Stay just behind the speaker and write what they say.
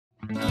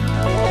It's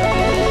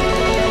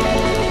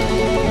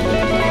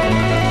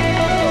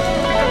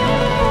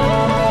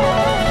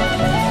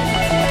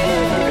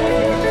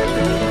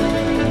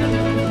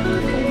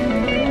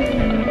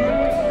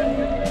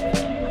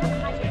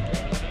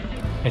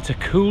a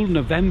cool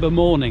November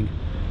morning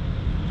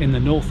in the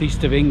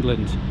northeast of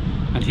England,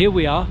 and here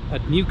we are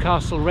at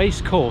Newcastle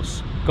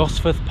Racecourse,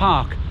 Gosforth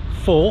Park,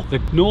 for the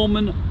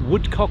Norman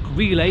Woodcock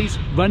Relays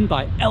run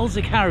by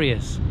Elswick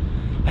Harriers.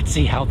 Let's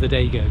see how the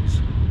day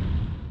goes.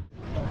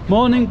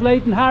 Morning,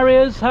 Bladen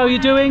Harriers, how are you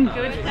doing?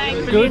 Good,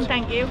 thanks. Good,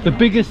 thank you. The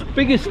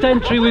biggest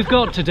entry we've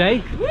got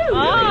today.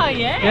 Oh,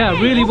 yeah.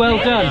 Yeah, really well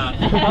done.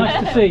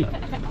 Nice to see.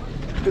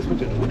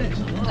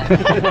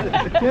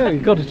 Yeah,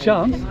 you've got a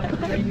chance.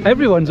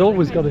 Everyone's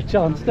always got a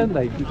chance, don't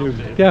they?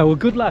 Yeah, well,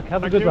 good luck.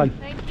 Have a good run.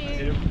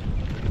 Thank you.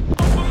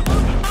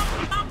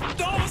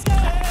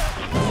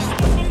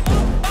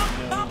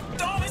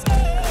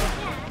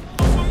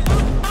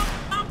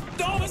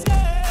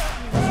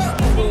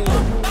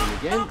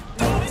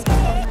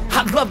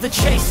 I love the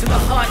chase and the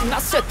hunt, and I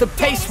set the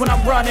pace when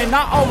I'm running.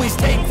 I always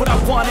take what I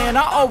want and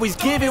I always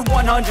give it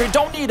 100.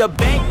 Don't need a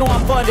bank, no,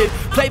 I'm funded.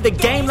 Play the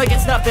game like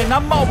it's nothing,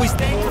 I'm always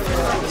thankful.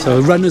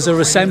 So runners are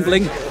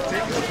assembling.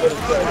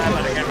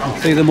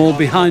 See them all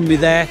behind me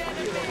there.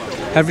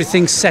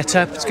 Everything's set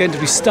up. It's going to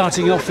be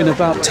starting off in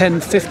about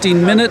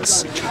 10-15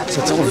 minutes.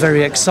 So it's all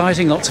very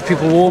exciting. Lots of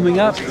people warming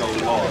up.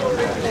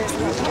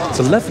 It's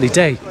a lovely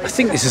day. I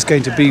think this is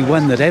going to be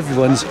one that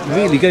everyone's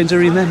really going to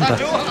remember.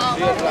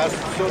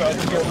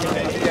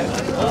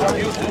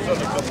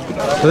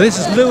 So this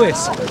is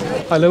Lewis.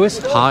 Hi Lewis.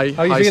 Hi.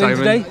 How are you Hi, feeling Simon.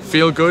 today?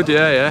 Feel good,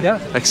 yeah. Yeah?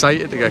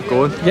 Excited to get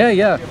going. Yeah.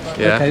 Yeah.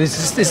 Okay,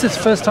 is this the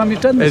first time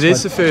you've done this? It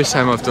is the first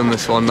time I've done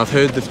this one. I've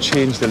heard they've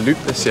changed the loop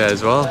this year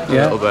as well, a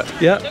little bit.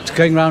 Yeah, it's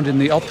going round in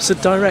the opposite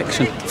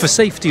direction for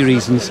safety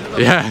reasons.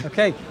 Yeah.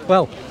 Okay,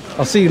 well,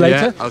 I'll see you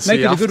later. Yeah, I'll see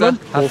Make you it after. a good one.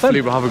 Have Hopefully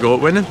fun. we'll have a go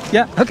at winning.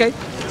 Yeah, okay.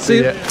 See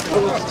you.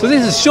 So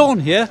this is Sean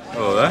here.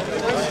 Hello there.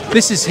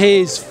 This is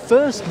his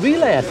first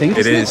relay, I think.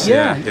 It is,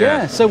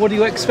 yeah. So what are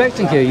you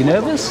expecting here? Are you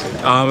nervous?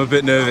 I'm a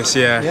bit nervous,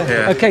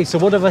 yeah. Okay, so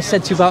what have I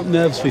said to you about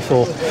nerves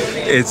before?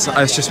 It's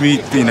just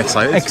me being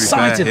excited.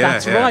 Excited, to be fair.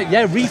 that's right.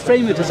 Yeah,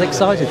 reframe it as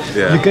excited.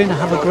 Yeah. You're going to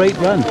have a great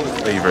run.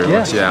 Thank you very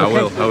much. Yeah, okay.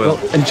 I will. Well,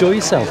 enjoy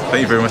yourself.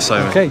 Thank you very much,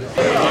 Simon. Okay.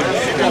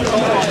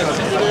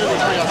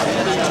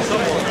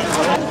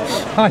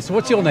 Hi, so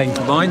what's your name?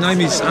 My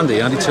name is Andy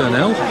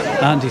Turnell.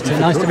 Andy,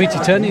 nice to meet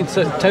you,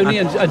 Tony.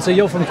 And so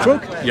you're from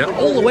Crook? Yep.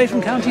 All the way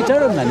from County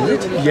Durham then,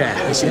 is it?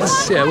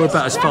 Yeah, we're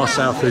about as far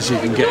south as you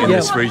can get in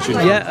this region.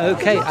 Yeah,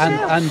 okay.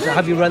 And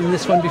have you run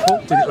this one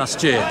before? Did it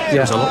last year. It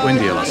was a lot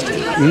windier last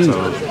year.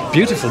 So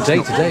beautiful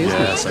day today,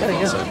 isn't it? So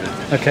far so good.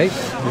 Okay.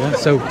 Yeah.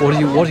 So what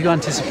are you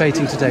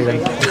anticipating today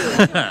then?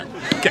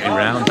 Getting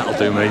round, that'll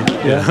do me.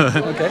 Yeah.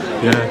 Okay.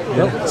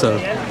 Yeah. So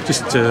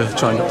just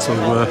trying not to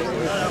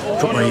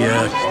put my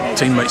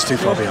teammates too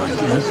far behind.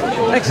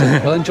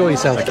 Excellent. Well, enjoy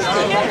yourself.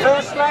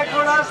 First leg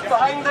runners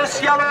behind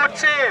this yellow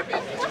tape.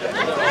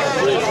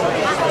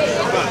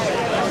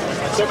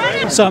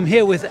 So I'm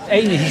here with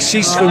Amy.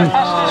 She's from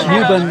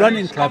Newburn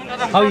Running Club.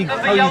 How are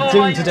you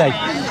doing today?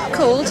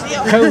 Cold.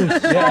 Cold.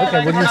 Yeah.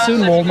 Okay. Well, you'll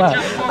soon warm up.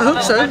 I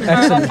hope so.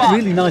 Excellent. It's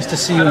really nice to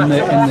see you in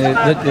the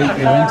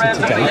entered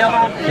today.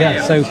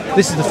 Yeah. So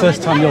this is the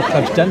first time your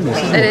club's done this,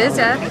 isn't it? It is,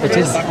 yeah. It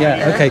is.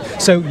 Yeah. Okay.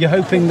 So you're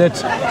hoping that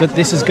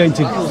this is going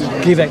to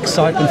give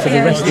excitement for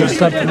the rest of the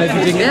club for maybe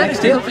doing it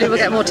next year. Hopefully we'll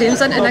get more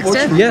teams in it next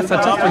year. Yeah.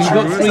 Fantastic. You've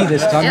got 3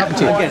 this time, haven't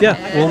you? Yeah.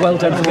 Well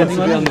done for getting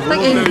one.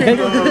 Thank you.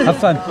 Okay. Have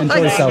fun.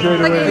 Enjoy yourself.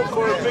 Thank you.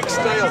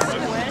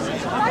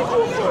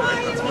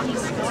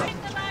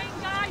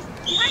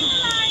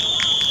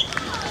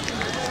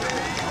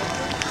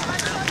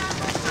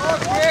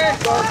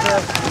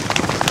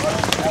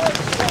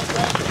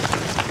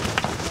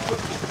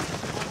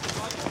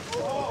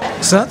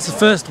 So that's the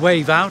first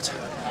wave out,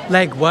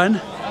 leg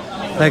 1.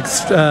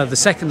 The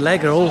second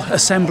leg are all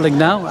assembling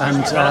now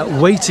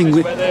and waiting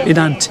in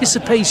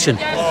anticipation.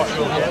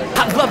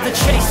 I love the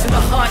chase and the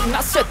hunt, and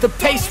I set the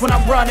pace when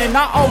I'm running.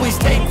 I always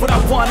take what I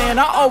want and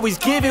I always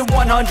give it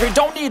 100.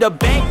 Don't need a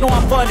bank, no,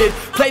 I'm funded.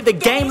 Play the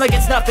game like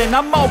it's nothing.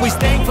 I'm always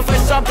thankful for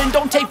something.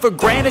 Don't take for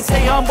granted,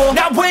 stay humble.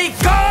 Now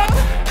wake up!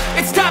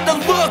 It's time to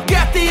look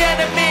at the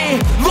enemy.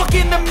 Look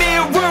in the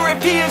mirror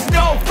if he is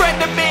no friend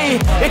to me.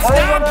 It's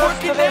not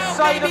working out,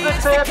 maybe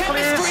it's the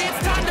chemistry. It's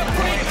time to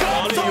break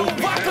up so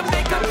I can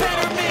make a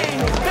better me.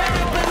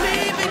 Better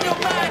believe in your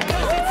mind,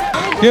 'cause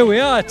it's Here we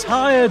are, a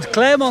tired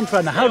Claremont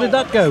runner. How did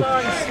that go?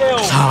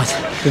 It's hard.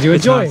 Did you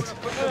enjoy it?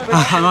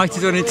 I might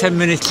have done it in 10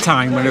 minutes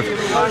time when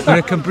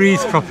I can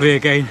breathe properly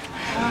again.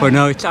 But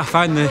no, I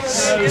find the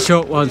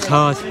short ones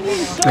hard.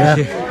 Yeah.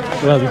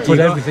 Well, you put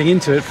everything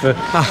into it for...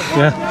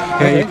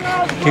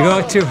 You go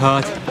out too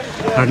hard.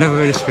 I've never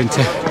been a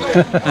sprinter.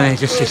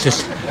 And it's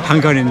just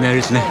hang on in there,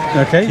 isn't it?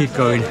 Okay. Keep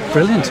going.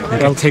 Brilliant.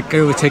 Well,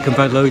 taking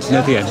bad loads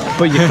near the end.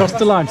 But you crossed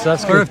the line, so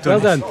that's good. Well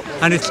done.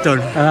 And it's done.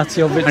 And that's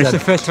your bit And it's done.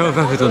 the first time I've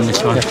ever done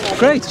this one. Yeah.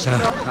 Great.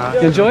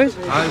 You enjoy it?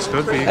 It's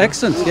good.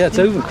 Excellent. Yeah, it's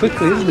over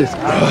quickly, isn't it?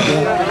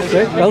 Yeah.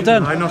 Great. Well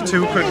done. Not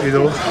too quickly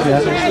though.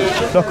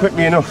 Yeah. Not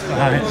quickly enough.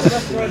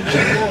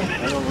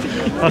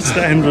 That's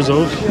the end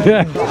result.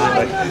 Yeah.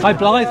 Hi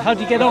Blythe, how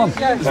do you get on?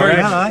 Very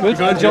well. Good.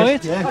 Enjoy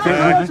it?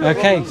 Yeah.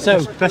 Okay,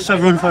 so Best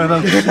I've run for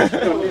about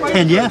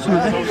 10 years.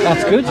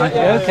 that's good.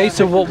 Yeah, okay,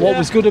 so what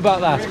was good about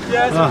that?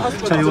 I'll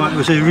tell you what, it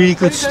was a really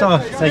good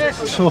start. Like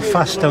so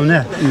fast down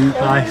there.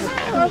 Like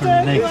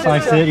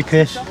 5:30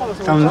 pace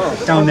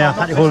down there. I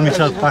had to hold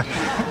myself back.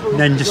 And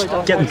then just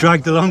getting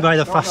dragged along by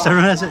the faster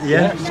runners at the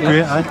end. It's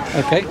great.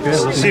 Okay.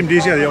 It seemed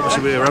easier the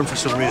opposite way around for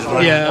some reason.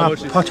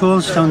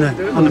 Potholes down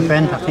on the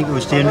bend. I think it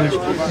was dangerous.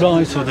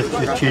 Right. So they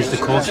changed the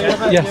course.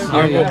 Yes.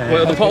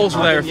 Well, the potholes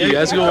were there a few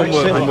years ago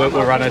and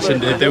were runners,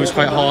 and it was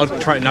quite hard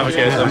trying to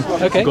navigate them.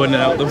 Okay. Going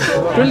in and out of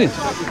them. Brilliant.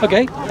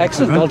 Okay.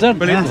 Excellent. Well done.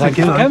 Brilliant. Thank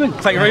you for coming.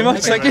 Thank you very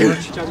much. Thank you.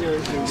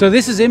 So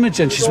this is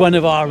Imogen. She's one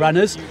of our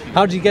runners.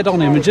 How did you get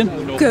on, Imogen?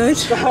 Good.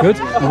 Good.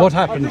 And what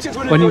happened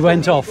when you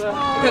went off?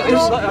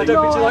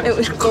 It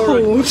was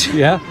cold.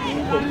 Yeah.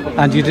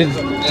 And you did?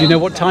 Do you know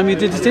what time you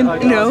did it in?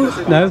 No.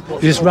 No.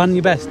 You just ran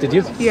your best, did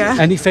you? Yeah.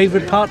 Any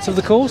favourite parts of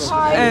the course?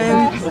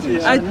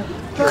 I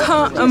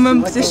can't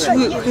remember this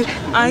route because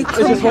I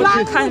come from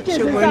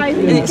Newcastle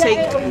and it's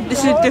like this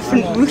is a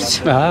different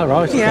route. Ah,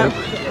 right. Okay.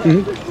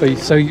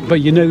 Yeah.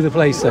 But you know the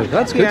place though.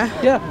 That's good.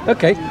 Yeah.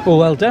 Okay.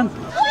 Well done.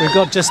 We've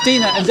got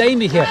Justina and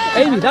Amy here.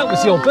 Amy, that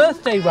was your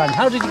birthday run.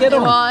 How did you get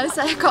on? It was.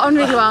 I got on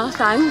really well,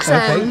 thanks.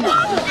 Okay.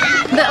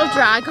 Little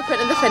drag up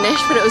into the finish,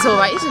 but it was all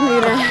right. Didn't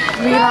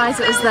really realise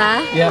it was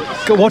there. Yeah.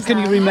 What can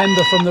you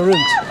remember from the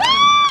route?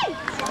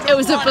 It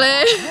was a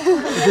blur.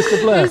 Just a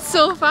blur. It was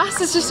so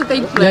fast. It's just a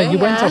big blur. Yeah, you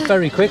went off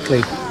very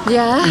quickly.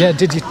 Yeah. Yeah,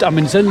 did you? I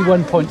mean, it's only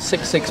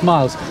 1.66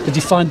 miles. Did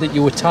you find that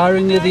you were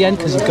tiring near the end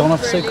because you'd gone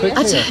off so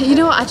quickly? You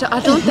know what? I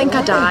don't think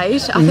I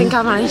died. I think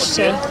I managed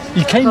to.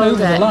 You came hold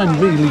over the it. line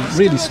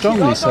really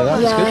strongly, so that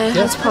was Yeah, good.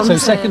 that's So promising.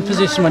 second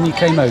position when you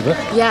came over.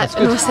 Yeah, That's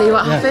and good. we'll see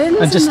what happens.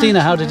 And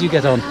Justina, how did you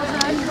get on?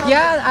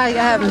 Yeah, I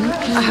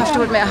have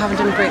to admit I haven't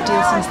done a great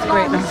deal since the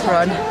Great North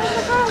Run,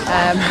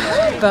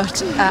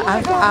 but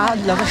I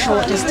love a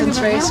short distance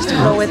race just to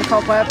blow away the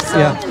cobwebs. So,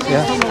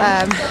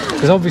 Yeah.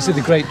 Because obviously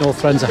the Great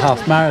North Run's a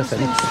half marathon.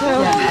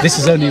 This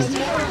is only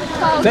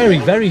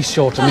very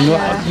short. I mean,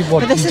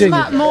 what but are this you is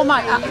doing? more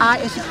my.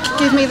 If you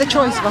give me the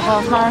choice of a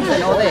half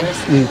marathon or this,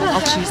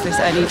 I'll choose this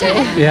any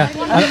day. Yeah.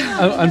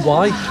 And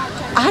why?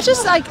 I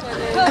just like.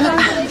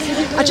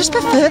 I just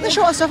prefer the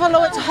shorter stuff,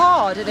 although it's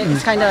hard and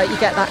it's kind of like you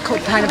get that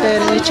kind of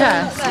burn in your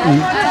chest.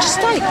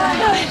 Just like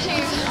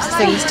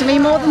sings to me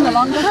more than the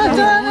longer stuff.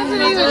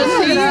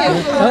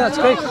 Oh, that's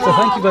great. So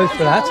thank you both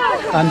for that.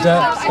 And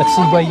let's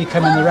see where you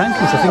come in the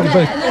rankings. I think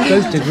you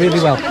both did really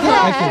well.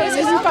 Thank you.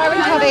 It's inspiring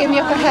to have Amy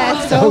up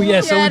ahead. So. Oh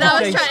yes, Yeah, and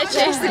I was trying to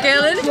chase the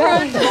girl in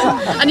front.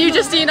 And you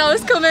just knew I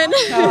was coming.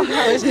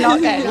 I was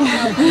not getting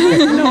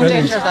no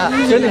danger of that.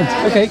 Brilliant.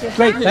 Okay,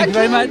 great. Thank you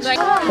very much.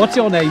 What's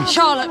your name?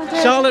 Charlotte.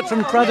 Charlotte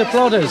from Prada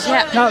Plodders.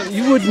 Yeah. Now,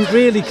 you wouldn't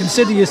really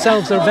consider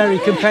yourselves a very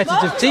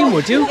competitive team,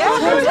 would you?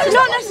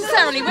 Not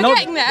necessarily. We're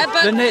getting there,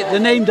 but The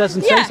name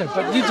doesn't say so,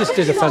 but you just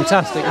did a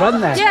fantastic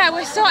run there. yeah,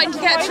 we're starting to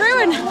get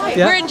through, and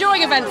we're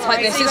enjoying events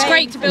like this. It's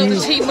great to build a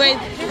team with,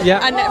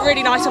 and a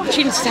really nice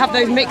opportunity to have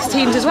those mixed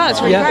teams as well.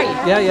 It's really great.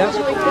 Yeah.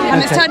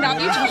 And it's turned out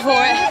beautiful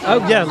for it.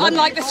 Oh yeah.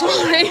 Unlike this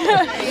morning.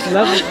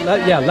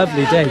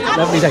 Lovely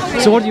day.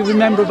 So what do you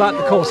remember about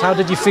the course? How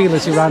did you feel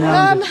as you ran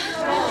around it?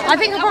 I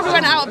think I probably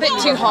went out a bit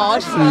too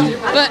hard,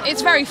 but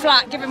it's very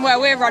flat given where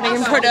we're running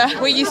in Prudder.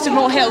 We're used to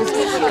more hills.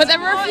 But there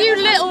were a few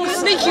little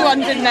sneaky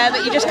ones in there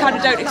that you just kind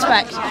of don't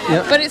expect.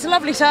 Yep. But it's a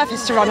lovely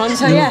surface to run on,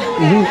 so yeah.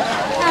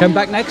 Come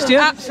back next year?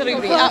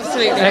 Absolutely.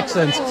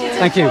 Excellent.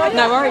 Thank you.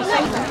 No worries.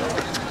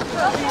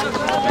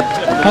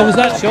 How was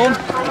that, Sean?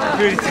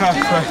 Really tough,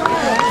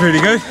 but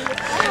really good.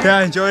 Yeah,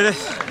 I enjoyed it.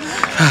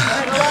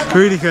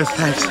 Really good,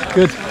 thanks.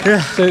 Good.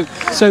 Yeah.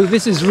 So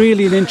this is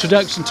really an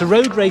introduction to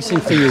road racing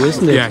for you,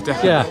 isn't it? Yeah,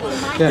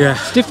 definitely. Yeah.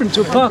 It's different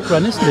to a park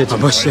run, isn't it?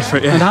 Much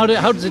different, yeah. And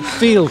how does it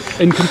feel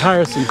in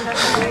comparison?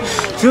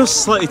 It feels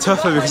slightly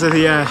tougher because of the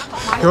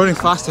you're running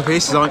faster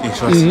paces, aren't you?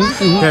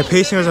 Yeah,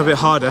 pacing was a bit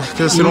harder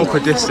because it's an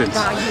awkward distance.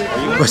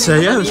 But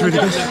yeah, it was really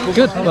good.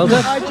 Good, well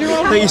done.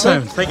 Thank you,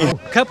 Simon. Thank you.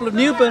 A couple of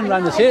Newburn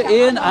runners here,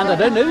 Ian, and I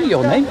don't know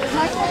your name.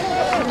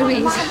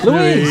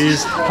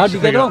 Louise. How did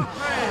you get on?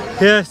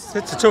 Yeah, it's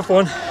a tough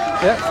one.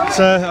 Yeah.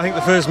 So I think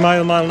the first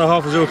mile and a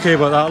half was okay,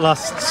 but that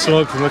last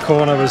slog from the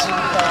corner was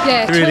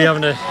really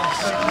having to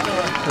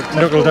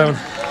knuckle down.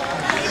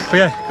 But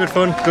yeah, good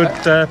fun, good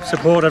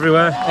support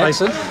everywhere.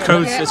 Excellent. Nice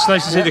crowds. It's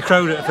nice to see the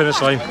crowd at the finish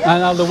line.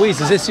 And now,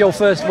 Louise, is this your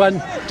first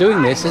one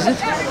doing this, is it?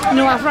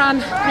 No, I've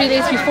ran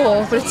relays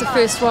before, but it's the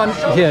first one.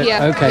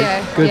 Yeah,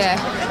 okay, good.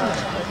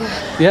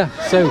 Yeah,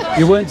 so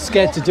you weren't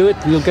scared to do it,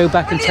 and you'll go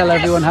back and tell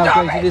everyone how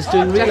great it is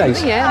doing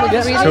relays. Yeah,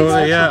 So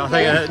I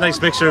think a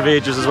nice mixture of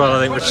ages as well, I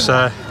think, which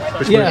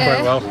which worked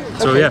quite well.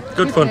 So yeah,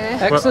 good fun.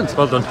 Excellent.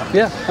 Well done.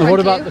 Yeah. And what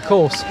about the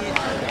course?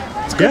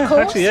 Yeah,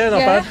 actually, yeah, not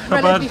bad.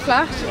 Not relatively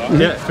bad. flat.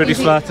 Yeah, pretty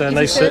flat.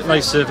 Nice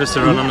surface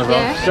to run on as well.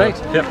 Yeah. Great.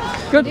 Yep.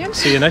 Good.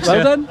 See you next Well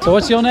year. done. So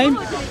what's your name?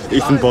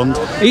 Ethan Bond.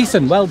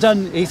 Ethan. Well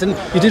done, Ethan.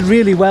 You did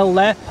really well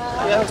there.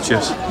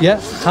 Cheers. Yeah.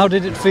 How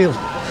did it feel?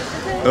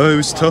 It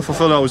was tough. I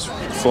felt I was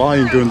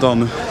flying going down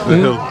the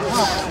hill.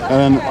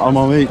 And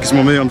my mate, because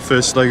my mate on the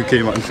first leg who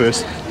came out in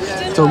first,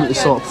 told me to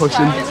start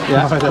pushing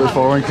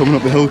before I'm coming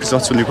up the hill, because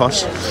that's when you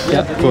pass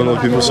quite a lot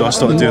of people, so I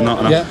started doing that.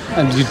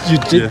 And and you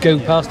did go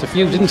past a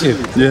few, didn't you?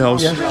 Yeah, I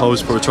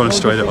was probably trying to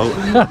straight it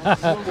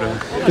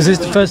out. Is this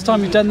the first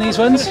time you've done these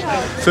ones?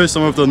 First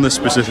time I've done this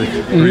specific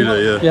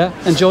relay, yeah.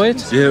 Yeah, enjoy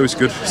it? Yeah, it was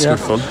good. It's good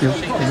fun.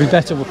 It'll be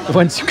better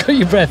once you've got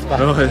your breath back.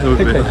 Oh, it would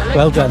be.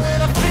 Well done.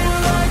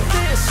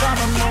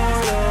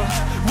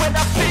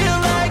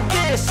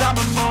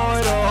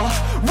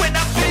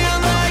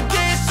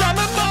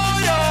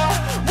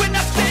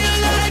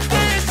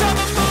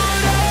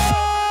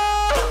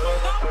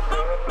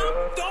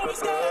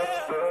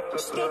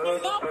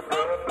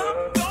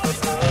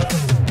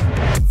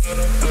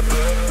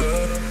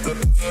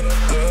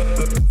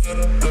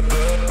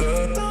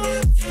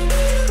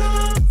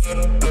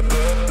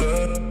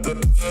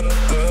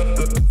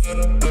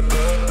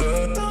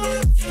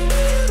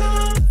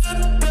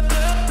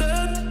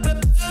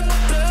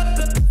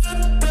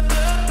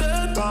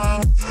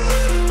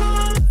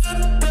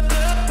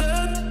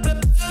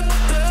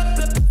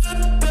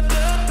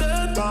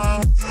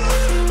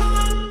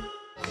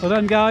 Well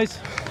done, guys.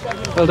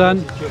 Well done.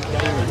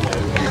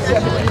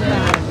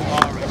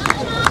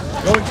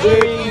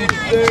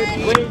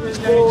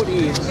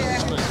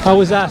 How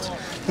was that?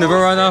 Never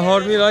ran that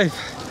hard in my life.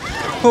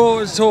 Oh,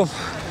 it was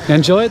tough. You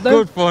enjoy it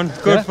though? Good fun,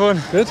 good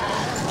fun. Good.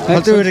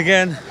 I'll do it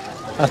again.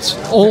 That's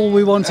all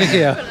we want to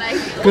hear.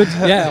 Good.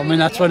 Yeah, I mean,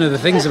 that's one of the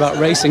things about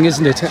racing,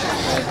 isn't it?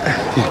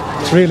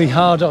 It's really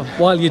hard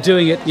while you're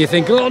doing it. You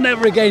think, oh,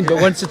 never again.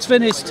 But once it's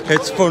finished,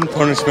 it's fun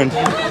punishment.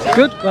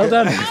 Good. Well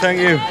done. Thank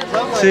you.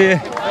 See you.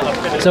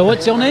 So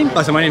what's your name?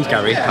 So my name's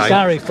Gary. Hi.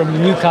 Gary from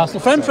Newcastle.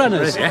 Front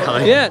runners. Yeah,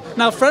 hi. Yeah.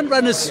 Now front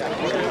runners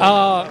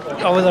are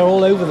they're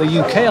all over the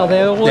UK. Are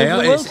they all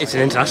over the world? It's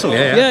an international.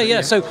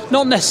 Yeah. So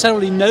not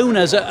necessarily known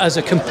as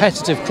a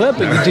competitive club,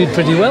 but you did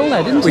pretty well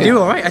there, didn't you? We do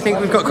all right. I think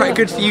we've got quite a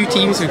good few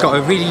teams. We've got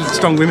a really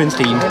strong women's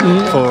team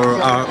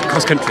for our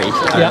cross country,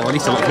 or at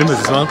least a lot of runners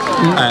as well,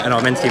 and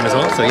our men's team as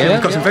well. So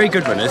we've got some very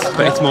good runners,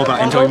 but it's more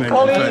about enjoyment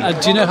and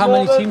fun. Do you know how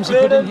many teams you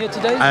put in here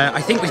today?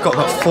 I think we've got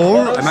about 4.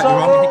 I might be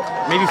wrong. I think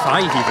maybe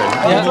 5 even.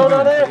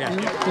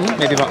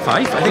 Maybe about 5.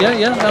 I think.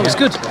 Yeah, that was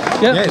good.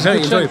 Yeah, it was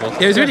very enjoyable.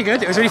 Yeah, it was really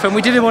good. It was really fun.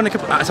 We did one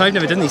so I've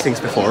never done these things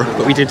before,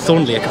 but we did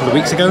Thornley a couple of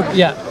weeks ago.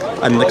 Yeah.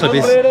 And the club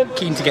is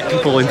keen to get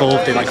people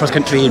involved in like cross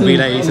country and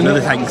relays and other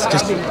things,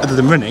 just other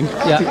than running.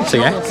 Yeah.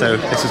 So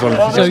this is one of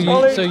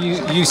the So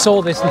you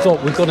saw this and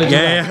thought we've got to do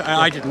that. Yeah,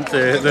 I didn't.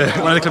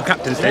 One of the club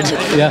captains did.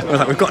 Yeah. I was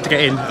like, we've got to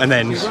get in, and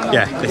then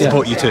they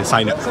support you to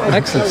sign up.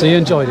 Excellent. So you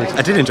enjoyed it?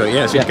 I did enjoy it.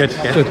 Yeah, it was really good.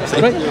 Yeah. Good. So,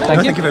 Great.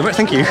 Thank you very much.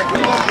 Thank you.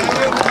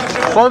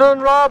 Well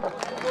done, Rob.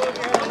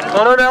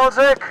 Well done,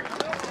 Elswick.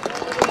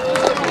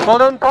 Well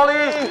done,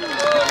 Polly.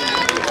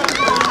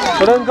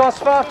 Well done,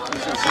 Gosford.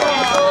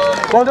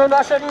 Well done,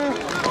 Asherton.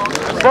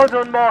 Well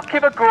done, Mark.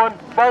 Keep it going.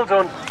 Well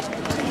done.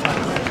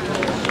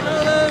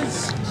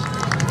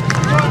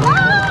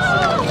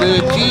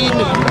 13.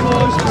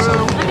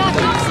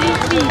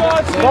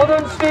 Well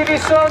done, Stevie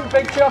Son.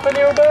 Big shot for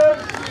Newburn.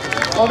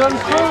 Well done,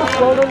 Bruce.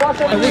 Well done,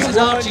 Asherton. This is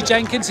Archie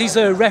Jenkins. He's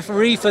the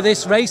referee for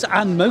this race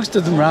and most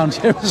of them round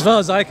here, as far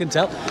as I can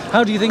tell.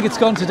 How do you think it's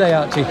gone today,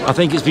 Archie? I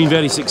think it's been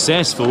very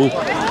successful.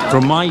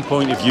 From my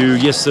point of view,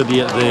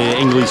 yesterday at the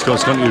English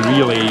Cross Country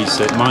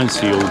Relays at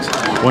Mansfield,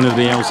 one of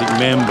the Elswick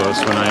members,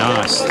 when I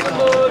asked,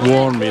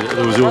 warned me that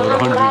there was over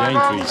 100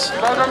 entries.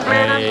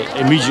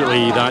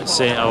 Immediately that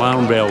set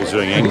alarm bells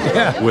ringing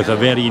with a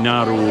very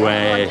narrow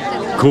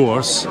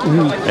course,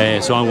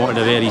 so I wanted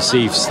a very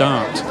safe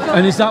start.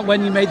 And is that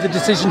when you made the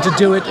decision to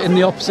do it in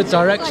the opposite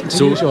direction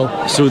to usual?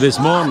 So this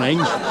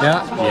morning,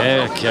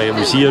 I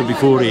was here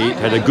before 8,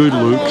 had a good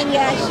look,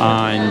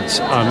 and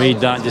I made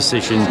that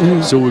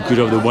decision so we could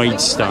have the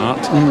wide start,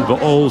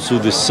 but also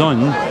the sun,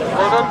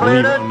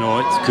 believe it or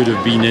not, could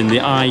have been in the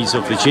eyes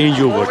of the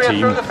changeover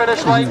team if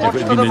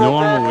it had been the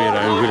normal way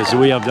around, whereas the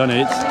way I've done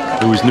it,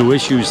 there was no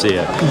issues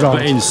there. Right.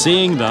 But in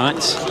saying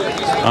that,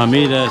 I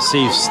made a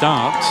safe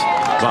start,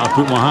 but I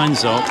put my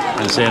hands up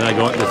and said I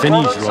got the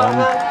finish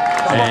wrong.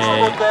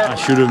 I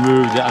should have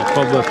moved it a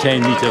couple of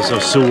 10 metres or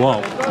so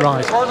up,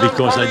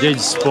 because I did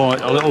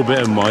spot a little bit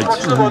of mud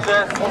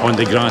on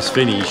the grass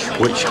finish,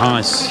 which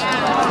has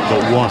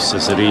got worse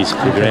as the race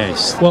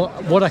progressed. Well,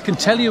 what I can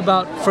tell you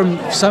about from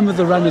some of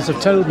the runners have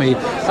told me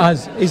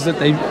is that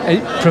they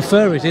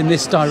prefer it in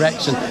this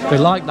direction. They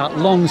like that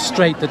long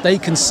straight that they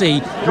can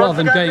see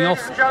rather than going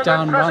off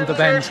down around the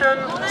bend.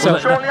 So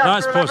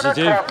that's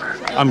positive.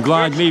 I'm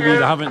glad maybe they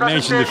haven't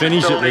mentioned the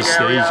finish at this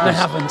stage. They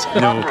haven't.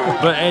 No,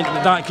 but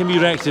that can be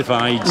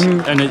rectified,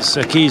 and it's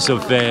a case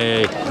of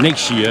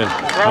next year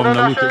having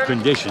a look at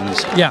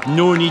conditions. Yeah.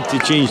 No need to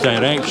change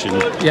direction,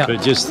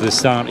 but just the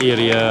start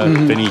area,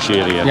 finish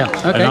area. Yeah.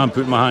 Okay. And I'm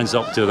putting my hands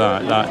up to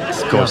that.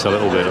 That costs a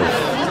little bit of...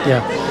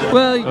 Yeah.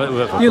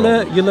 Well, you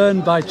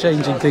learn by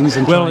changing things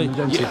and trying,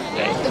 don't you?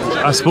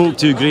 I spoke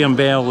to Graham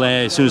Bell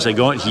as soon as I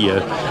got here,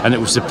 and it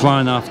was the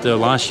plan after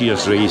last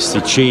year's race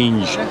to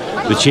change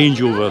the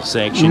changeover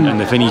section and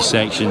the finish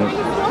section,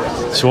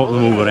 swap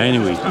them over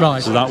anyway.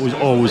 Right. So that was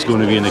always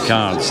going to be in the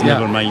cards,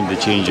 never mind the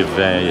change of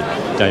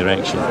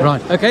direction.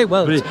 Right, okay,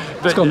 well,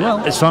 it's gone well.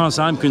 As far as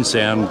I'm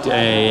concerned,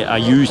 I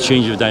use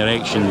change of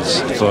directions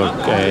for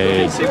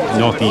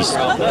North East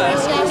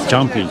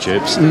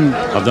Championships.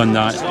 I've done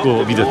that,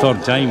 well, it'll be the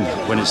third time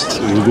when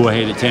we'll go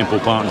ahead at Temple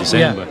Park in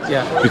December.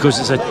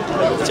 Because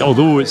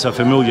although it's a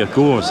familiar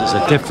course, it's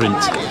a different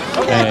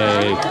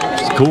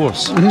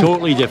course,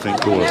 totally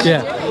different course.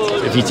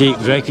 If you take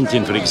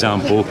Dreckington, for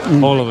example,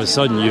 all of a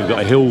sudden you've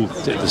got a hill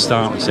at the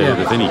start instead of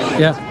the finish.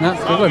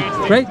 Good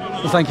one. Great.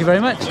 Well, thank you very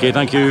much. Okay,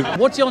 thank you.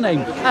 What's your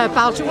name?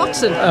 Baldur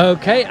Watson.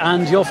 Okay,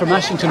 and you're from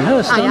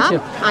Ashington-Hurst, aren't you?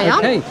 I am.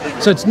 Okay,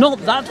 so it's not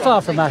that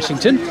far from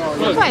Ashington.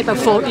 Right, about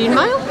 14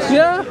 miles.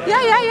 Yeah,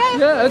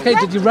 okay, Yeah.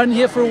 did you run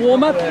here for a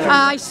warm-up?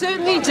 I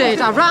certainly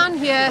did. I ran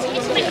here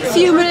a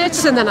few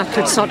minutes and then I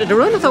could sort of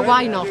run. I thought,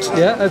 why not?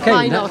 Yeah, okay.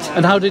 Why not?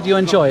 And how did you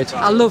enjoy it?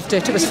 I loved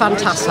it. It was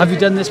fantastic. Have you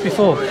done this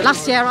before?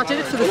 Last year I did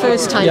it for the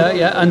first time.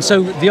 Yeah. And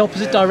so the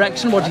opposite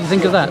direction, what do you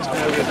think of that?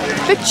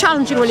 A bit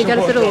challenging when you get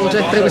a bit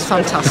older, but it was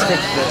fantastic.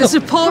 The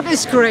support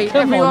is great.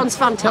 Everyone's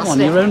fantastic. Come on,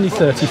 you're only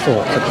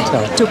 34, I can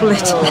tell. Double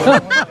it.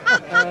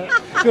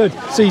 Good.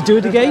 So you do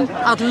it again?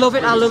 I'd love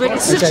it. I love it.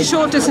 It's such a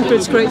short distance, but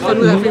it's great fun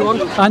with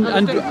everyone.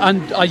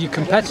 And are you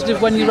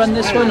competitive when you run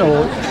this one,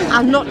 or?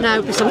 I'm not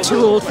now because I'm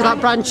too old for that.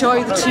 But I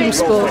enjoy the team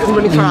sport and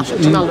running for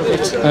Ashington. I love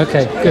it.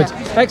 Okay, good.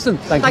 Excellent.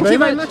 Thank you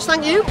very much.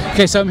 Thank you.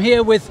 Okay, so I'm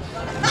here with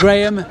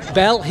Graham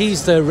Bell.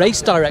 He's the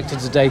race director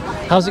today.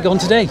 How's it gone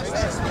today?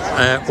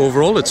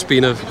 Overall, it's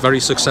been a very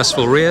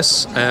successful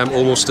race,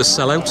 almost a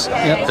sellout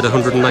at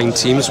 109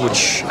 teams,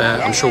 which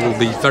I'm sure we'll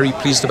be very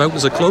pleased about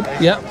as a club.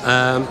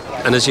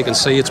 And as you can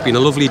see, it's been a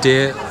lovely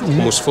day,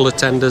 almost full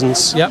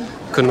attendance.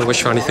 Couldn't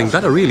wish for anything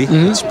better, really.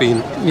 It's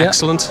been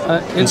excellent.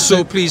 And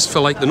so pleased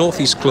for the North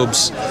East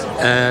clubs,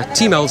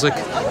 Team Elswick,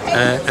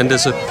 and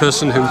as a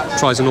person who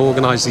tries and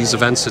organise these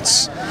events,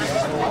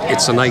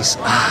 it's a nice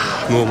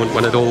moment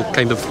when it all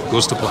kind of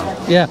goes to plan.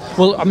 Yeah,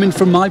 well, I mean,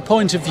 from my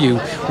point of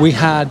view, we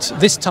had,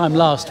 this time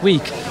last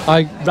week,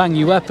 I rang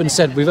you up and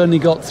said we've only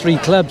got 3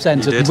 clubs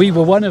entered, and we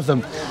were one of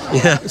them.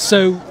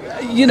 So,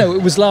 you know,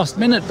 it was last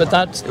minute, but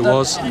it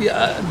was.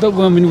 But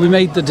when we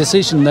made the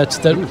decision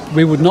that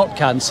we would not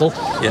cancel,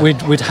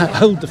 we'd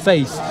hold the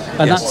faith,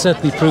 and that's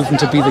certainly proven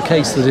to be the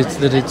case, that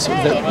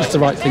it's the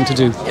right thing to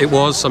do. It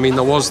was. I mean,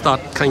 there was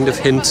that kind of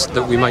hint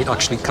that we might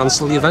actually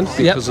cancel the event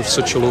because of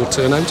such a low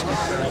turnout,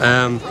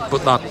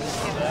 but that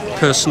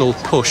personal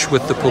push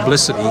with the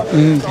publicity,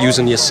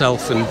 using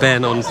yourself and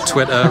Ben on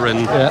Twitter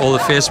and all the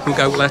Facebook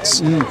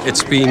outlets,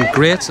 it's been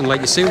great. And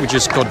like you say, we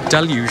just got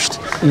deluged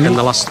in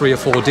the last 3 or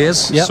 4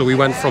 days. So we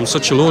went from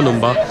such a low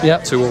number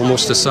to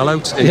almost a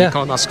sellout, and you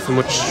can't ask for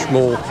much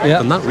more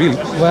than that, really.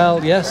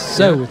 Well, yes.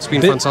 So it's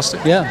been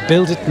fantastic. Yeah,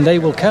 build it and they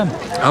will come.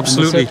 Absolutely.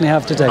 And we certainly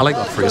have today. I like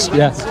that phrase.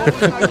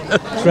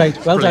 Yeah.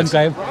 Great. Well done,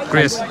 Graham.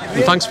 Great.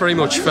 And thanks very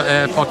much for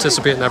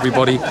participating,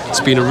 everybody.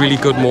 It's been a really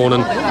good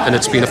morning, and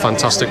it's been a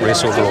fantastic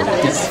race overall.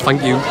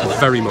 Thank you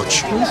very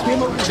much.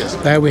 Cheers.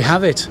 There we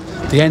have it,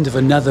 the end of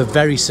another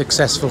very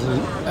successful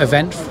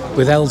event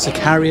with Elswick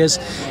Harriers.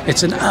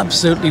 It's an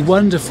absolutely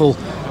wonderful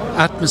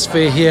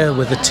atmosphere here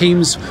with the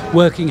teams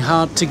working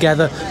hard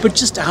together, but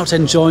just out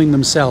enjoying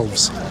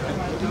themselves.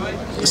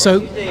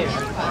 So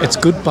it's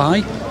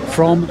goodbye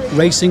from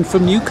Racing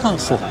from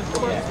Newcastle.